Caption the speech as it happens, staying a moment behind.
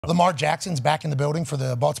Lamar Jackson's back in the building for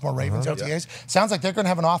the Baltimore Ravens OTAs. Sounds like they're going to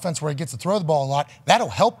have an offense where he gets to throw the ball a lot. That'll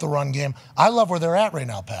help the run game. I love where they're at right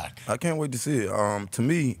now, Pac. I can't wait to see it. To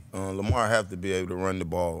me, Lamar have to be able to run the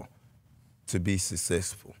ball to be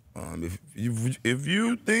successful. If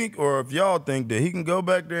you think, or if y'all think that he can go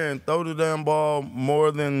back there and throw the damn ball more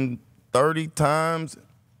than 30 times,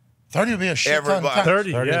 30 would be a shit ton of times.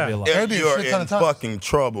 30, yeah. You're in fucking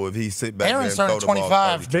trouble if he sit back Aaron's there and throw the ball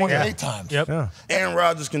 25, 28 times. Yep. Yeah. Aaron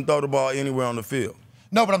Rodgers can throw the ball anywhere on the field.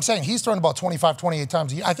 No, but I'm saying he's thrown the ball 25, 28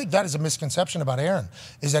 times. I think that is a misconception about Aaron,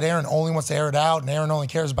 is that Aaron only wants to air it out and Aaron only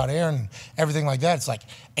cares about Aaron and everything like that. It's like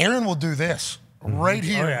Aaron will do this right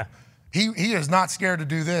here. Oh, yeah. He is not scared to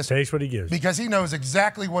do this. Takes what he gives. Because he knows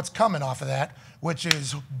exactly what's coming off of that, which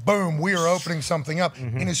is, boom, we are opening something up.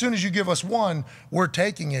 And as soon as you give us one, we're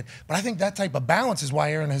taking it. But I think that type of balance is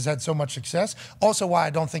why Aaron has had so much success. Also why I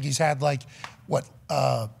don't think he's had,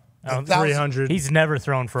 300. He's never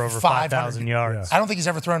thrown for over 5,000 yards. I don't think he's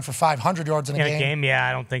ever thrown for 500 yards in a game. Yeah,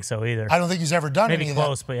 I don't think so either. I don't think he's ever done any of that. Maybe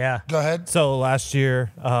close, but yeah. Go ahead. So last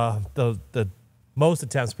year, the most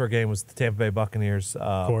attempts per game was the Tampa Bay Buccaneers,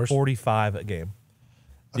 45 a game.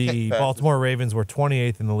 The Baltimore Ravens were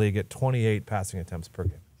 28th in the league at 28 passing attempts per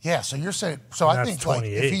game. Yeah, so you're saying, so I think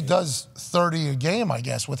if he does 30 a game, I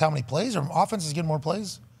guess, with how many plays, or offenses getting more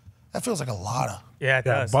plays, that feels like a lot of. Yeah, it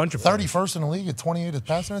does. A bunch of 31st in the league at 28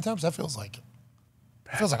 passing attempts, that feels like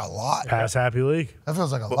a lot. Pass happy league. That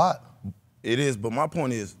feels like a lot. It is, but my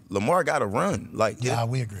point is, Lamar got to run.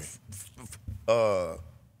 We agree.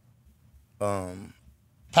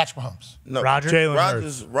 Patrick Mahomes. No,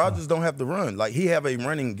 Rodgers don't have to run. He have a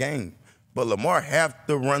running game, but Lamar have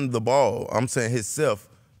to run the ball. I'm saying himself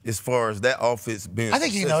as far as that offense being. I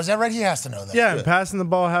think he knows that, right? He has to know that. Yeah, and passing the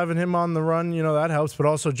ball, having him on the run, that helps. But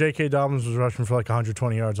also, J.K. Dobbins was rushing for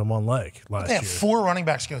 120 yards on one leg last They year. have 4 running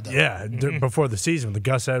backs go down. Yeah, before the season, the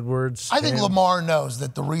Gus Edwards. I think Lamar knows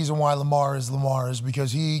that the reason why Lamar is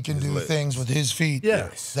because he can do things with his feet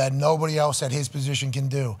that nobody else at his position can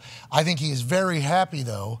do. I think he is very happy,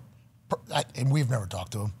 though, and we've never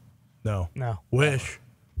talked to him. No. Wish.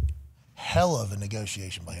 Hell of a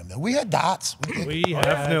negotiation by him, though. We had dots. We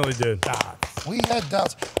definitely did. Dots. We had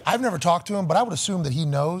dots. I've never talked to him, but I would assume that he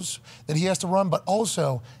knows that he has to run. But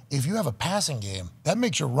also, if you have a passing game, that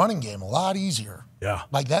makes your running game a lot easier. Yeah.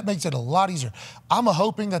 That makes it a lot easier. I'm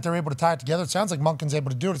hoping that they're able to tie it together. It sounds like Monken's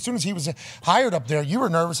able to do it. As soon as he was hired up there, you were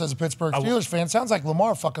nervous as a Pittsburgh Steelers fan. Sounds like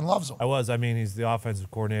Lamar fucking loves him. I was. I mean, he's the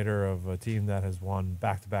offensive coordinator of a team that has won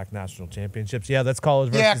back-to-back national championships. Yeah, that's college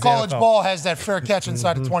versus Yeah, college NFL. ball has that fair catch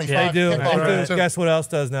inside of 25. They do. Right. Guess what else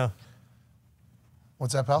does now?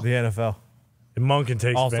 What's that, pal? The NFL. And Monken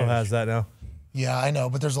takes also advantage. has that now. Yeah, I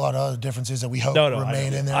know, but there's a lot of other differences that we hope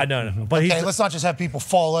remain in there. I know. But okay, let's not just have people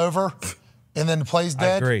fall over and then the play's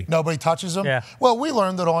dead. I agree. Nobody touches them. Yeah. Well, we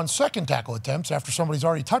learned that on second tackle attempts, after somebody's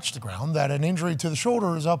already touched the ground, that an injury to the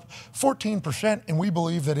shoulder is up 14%, and we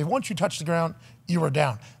believe that if once you touch the ground, you are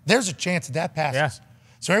down. There's a chance that passes. Yeah.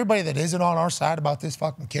 So everybody that isn't on our side about this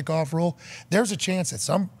fucking kickoff rule, there's a chance that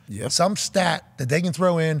some stat that they can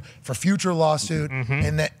throw in for future lawsuit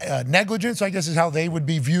and that negligence, I guess, is how they would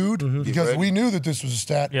be viewed because we knew that this was a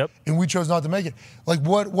stat and we chose not to make it.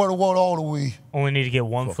 What all do we? Only need to get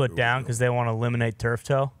 1 foot down because they want to eliminate turf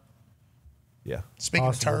toe. Yeah. Speaking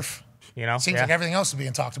of turf, seems yeah. like everything else is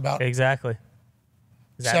being talked about. Exactly.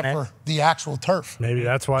 Except for the actual turf. Maybe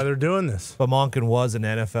that's why they're doing this. But Monken was an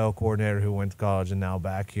NFL coordinator who went to college and now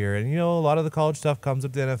back here. And, a lot of the college stuff comes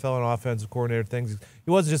up to the NFL and offensive coordinator things.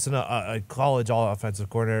 He wasn't just a college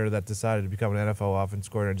all-offensive coordinator that decided to become an NFL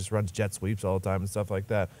offensive coordinator and just runs jet sweeps all the time and stuff like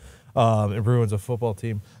that. It ruins a football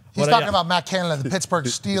team. He's talking about Matt Canada, the Pittsburgh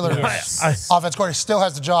Steelers offense coordinator, still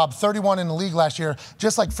has the job. 31 in the league last year,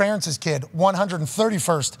 just like Ferentz's kid,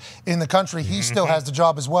 131st in the country. He still has the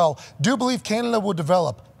job as well. Do believe Canada will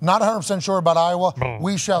develop. Not 100% sure about Iowa.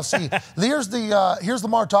 We shall see. Here's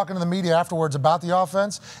Lamar talking to the media afterwards about the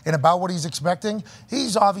offense and about what he's expecting.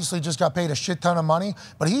 He's obviously just got paid a shit ton of money,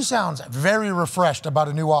 but he sounds very refreshed about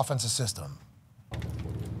a new offensive system.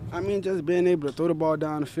 I mean, just being able to throw the ball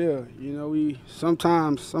down the field. We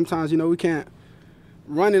sometimes we can't.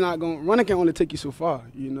 Running can only take you so far.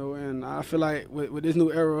 And I feel like with this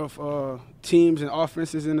new era of teams and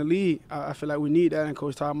offenses in the league, I feel like we need that. And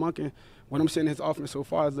Coach Todd Monken, what I'm seeing his offense so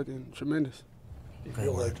far is looking tremendous. You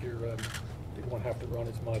feel like you won't have to run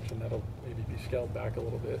as much, and that'll maybe be scaled back a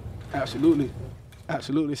little bit. Absolutely,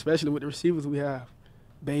 especially with the receivers we have,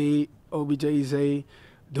 Bade, OBJ, Zay,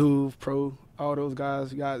 Duve, Pro. All those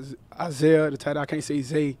guys. You got Isaiah, the tight end. I can't say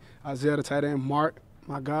Zay. Isaiah, the tight end. Mark,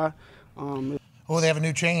 my guy. Oh, they have a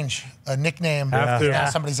new change, a nickname. Have to. Now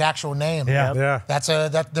somebody's actual name. Yeah. That's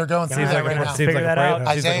that they're going through that right now. Seems like a problem.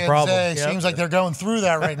 Isaiah and Zay, seems like they're going through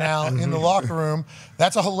that right now in the locker room.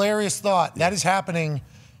 That's a hilarious thought. That is happening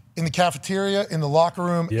in the cafeteria, in the locker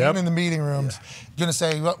room, and in the meeting rooms. You're going to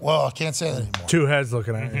say, well, I can't say that anymore. Two heads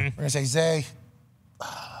looking at you. We're going to say, Zay.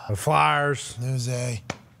 The Flyers. New Zay.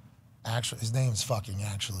 Actually, his name's fucking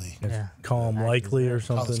actually. Call him Likely or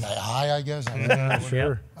Call this something. guy High, I guess.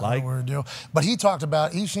 Sure. I don't know what to do. But he talked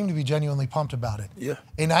about, he seemed to be genuinely pumped about it. Yeah.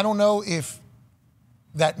 And I don't know if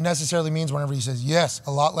that necessarily means whenever he says, yes,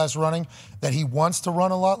 a lot less running, that he wants to run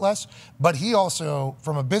a lot less. But he also,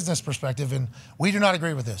 from a business perspective, and we do not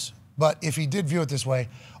agree with this, but if he did view it this way,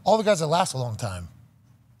 all the guys that last a long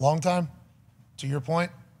time, to your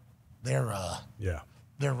point, they're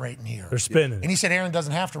right in here. They're spinning. And he said Aaron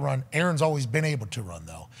doesn't have to run. Aaron's always been able to run,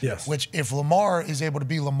 though. Yes. Which, if Lamar is able to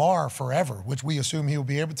be Lamar forever, which we assume he will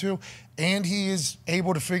be able to, and he is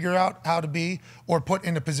able to figure out how to be or put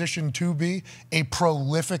in a position to be a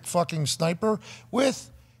prolific fucking sniper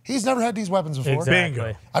with, he's never had these weapons before. Exactly.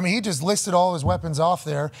 Bingo. I mean, he just listed all his weapons off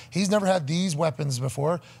there. He's never had these weapons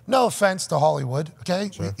before. No offense to Hollywood, okay?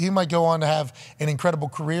 Sure. He might go on to have an incredible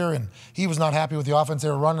career, and he was not happy with the offense they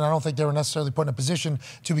were running. I don't think they were necessarily put in a position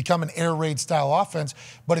to become an air raid style offense.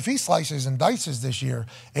 But if he slices and dices this year,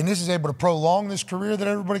 and this is able to prolong this career that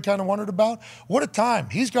everybody kind of wondered about, what a time.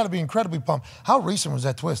 He's got to be incredibly pumped. How recent was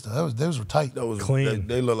that twist? Those were tight. That was Clean.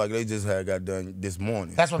 They look like they just got done this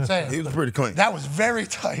morning. That's what I'm saying. He was pretty clean. That was very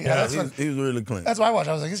tight. Yeah, he was really clean. That's why I watched.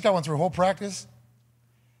 I was like, this guy went through a whole practice,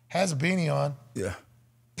 has a beanie on. Yeah.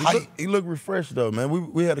 He looked refreshed though,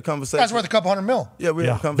 man. We had a conversation. That's worth a couple $100 million. Yeah, we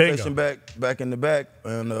had a conversation bingo. back in the back,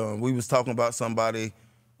 and we was talking about somebody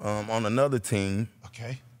on another team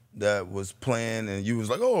Okay. that was playing, and you was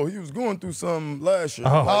like, oh, he was going through something last year.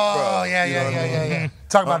 Oh, Like, yeah.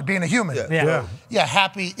 Talk about being a human. Yeah. Yeah,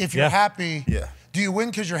 happy. If you're happy, Yeah. do you win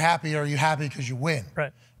because you're happy, or are you happy because you win?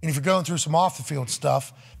 Right. And if you're going through some off-the-field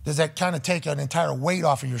stuff, does that kind of take an entire weight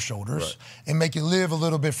off of your shoulders and make you live a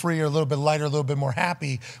little bit freer, a little bit lighter, a little bit more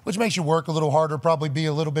happy, which makes you work a little harder, probably be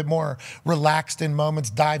a little bit more relaxed in moments,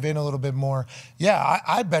 dive in a little bit more. Yeah,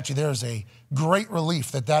 I bet you there's a great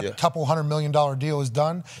relief that couple $100 million deal is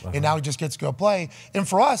done, and now he just gets to go play. And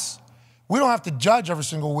for us, we don't have to judge every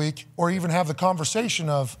single week or even have the conversation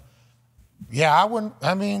of, I wouldn't.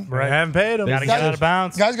 I mean, I haven't paid him. Gotta get out of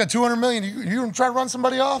bounds. Guys got $200 million. You gonna try to run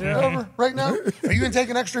somebody off over right now? Are you gonna take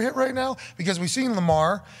an extra hit right now? Because we've seen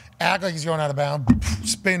Lamar act like he's going out of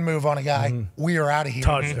bounds, spin move on a guy. We are out of here.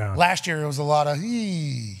 Touchdown. Last year it was a lot of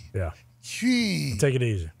Yeah. Take Take it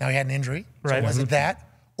easy. Now he had an injury. Right. So was it that,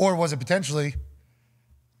 or was it potentially?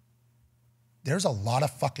 There's a lot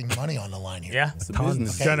of fucking money on the line here. Yeah. It's a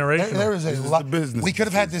business. Generational. There is a This is lot. the business. We could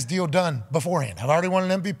have had this deal done beforehand. I've already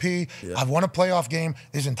won an MVP. I've won a playoff game.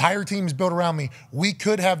 This entire team is built around me. We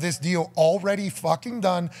could have this deal already fucking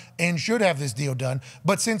done and should have this deal done.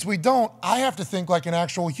 But since we don't, I have to think like an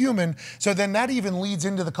actual human. So then that even leads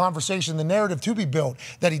into the conversation, the narrative to be built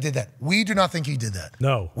that he did that. We do not think he did that.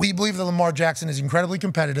 No. We believe that Lamar Jackson is incredibly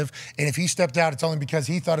competitive. And if he stepped out, it's only because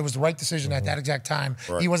he thought it was the right decision at that exact time.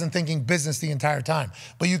 He wasn't thinking business the entire time.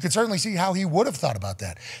 But you could certainly see how he would have thought about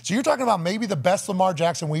that. So you're talking about maybe the best Lamar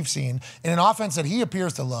Jackson we've seen in an offense that he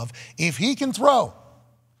appears to love. If he can throw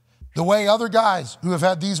the way other guys who have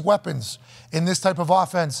had these weapons in this type of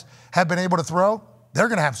offense have been able to throw, they're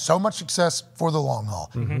going to have so much success for the long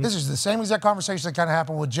haul. This is the same exact conversation that kind of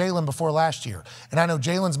happened with Jalen before last year. And I know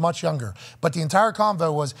Jalen's much younger. But the entire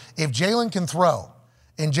convo was, if Jalen can throw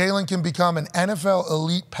and Jalen can become an NFL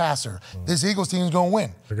elite passer, this Eagles team is going to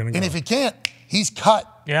win. And if he can't, he's cut.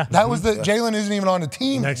 Yeah. That was the Jalen isn't even on the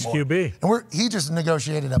team Next anymore. QB. And he just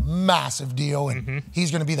negotiated a massive deal, and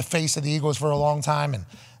he's going to be the face of the Eagles for a long time, and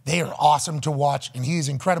they are awesome to watch, and he is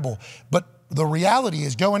incredible. But the reality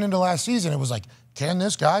is, going into last season, it was like, can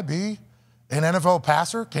this guy be an NFL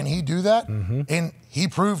passer? Can he do that? And he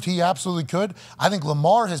proved he absolutely could. I think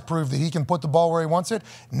Lamar has proved that he can put the ball where he wants it.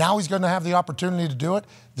 Now he's going to have the opportunity to do it.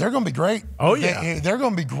 They're going to be great. Oh, yeah. They're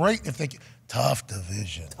going to be great if they can. Tough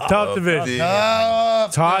division. Tough division.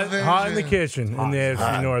 Tough Hot in the division. kitchen in the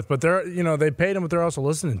AFC North, but they're they paid him, but they're also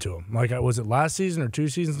listening to him. Like, was it last season or 2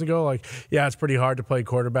 seasons ago? Like, yeah, it's pretty hard to play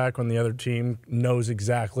quarterback when the other team knows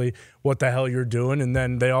exactly what the hell you're doing. And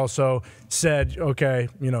then they also said, okay,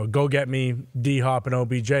 go get me D-Hop and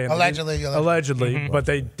OBJ. And allegedly, but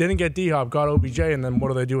they didn't get D-Hop, got OBJ, and then what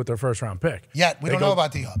do they do with their first round pick? Yet we don't know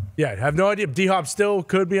about D-Hop. Yeah, have no idea. D-Hop still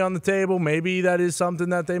could be on the table. Maybe that is something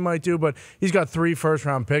that they might do, but He's got 3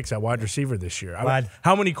 first-round picks at wide receiver this year.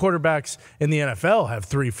 How many quarterbacks in the NFL have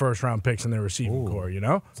 3 first-round picks in their receiving core, you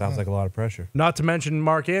know? Sounds like a lot of pressure. Not to mention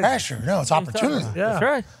Mark Andrews. Pressure. No, it's opportunity. Yeah. That's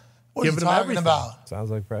right. What are you talking about?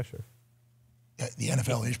 Sounds like pressure. Yeah, the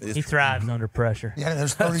NFL is. He thrives under pressure. Yeah,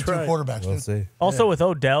 there's 32 quarterbacks. We'll see. Also with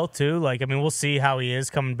Odell too, like I mean, we'll see how he is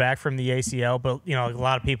coming back from the ACL. But you know, a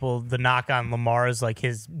lot of people, the knock on Lamar is like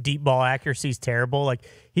his deep ball accuracy is terrible. Like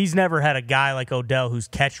he's never had a guy like Odell whose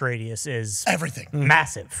catch radius is everything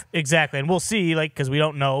massive. Exactly, and we'll see, like because we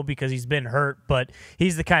don't know because he's been hurt. But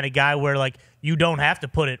he's the kind of guy where like you don't have to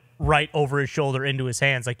put it right over his shoulder into his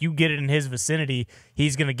hands. Like you get it in his vicinity,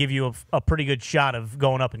 he's going to give you a pretty good shot of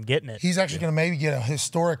going up and getting it. He's actually going to maybe get a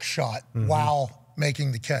historic shot while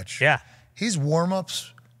making the catch. Yeah. His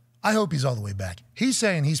warm-ups, I hope he's all the way back. He's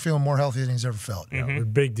saying he's feeling more healthy than he's ever felt.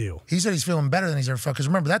 Big deal. He said he's feeling better than he's ever felt. Because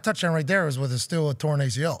remember, that touchdown right there was with still a torn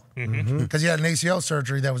ACL. Because he had an ACL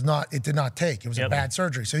surgery that was it did not take. It was a bad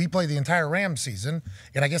surgery. So he played the entire Rams season,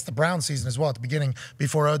 and I guess the Browns season as well at the beginning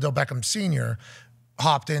before Odell Beckham Sr.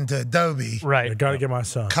 hopped into Adobe. Right. I got to get my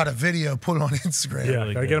son. Cut a video, put it on Instagram.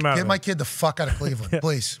 Yeah, got to get him out. Get my kid the fuck out of Cleveland,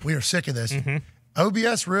 please. We are sick of this.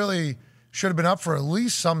 OBS really should have been up for at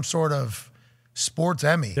least some sort of sports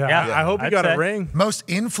Emmy. Yeah. I hope he got a ring. Most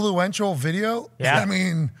influential video? Yeah. I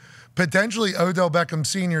mean, potentially Odell Beckham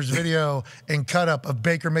Sr.'s video and cut up of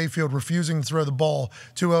Baker Mayfield refusing to throw the ball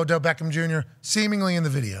to Odell Beckham Jr. seemingly in the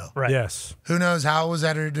video. Right. Yes. Who knows how it was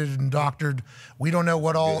edited and doctored. We don't know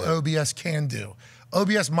what all OBS can do.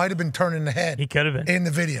 OBS might have been turning the head. He could have been in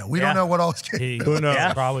the video. We don't know what else. Who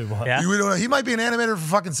knows? Probably was. Yeah. We don't know. He might be an animator for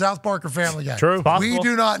fucking South Park or Family Guy. True. We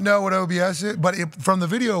do not know what OBS is, but from the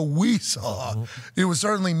video we saw, it was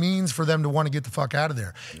certainly means for them to want to get the fuck out of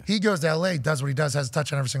there. He goes to LA, does what he does, has a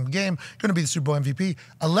touchdown every single game, going to be the Super Bowl MVP.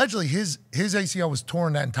 Allegedly, his ACL was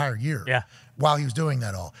torn that entire year. Yeah. While he was doing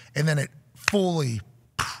that all, and then it fully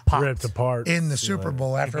ripped apart in the Super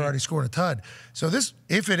Bowl after already scoring a tud. So this,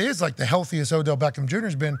 if it is like the healthiest Odell Beckham Jr.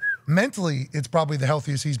 has been, mentally, it's probably the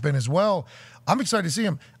healthiest he's been as well. I'm excited to see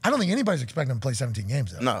him. I don't think anybody's expecting him to play 17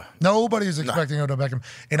 games, though. No. Nobody is expecting Odell Beckham.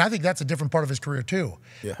 And I think that's a different part of his career, too.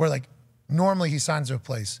 Yeah. Where, like, normally he signs to a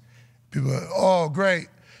place. People are, oh, great.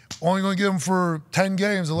 Only going to give him for 10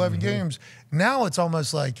 games, 11 games. Now it's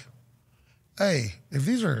almost like, hey, if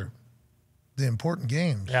these are the important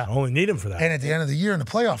games. I only need him for that. And at the end of the year in the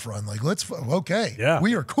playoff run, like, okay. Yeah.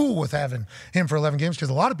 We are cool with having him for 11 games because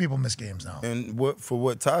a lot of people miss games now. And for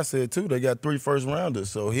what Ty said, too, they got 3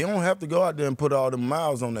 first-rounders. So he don't have to go out there and put all the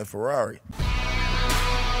miles on that Ferrari.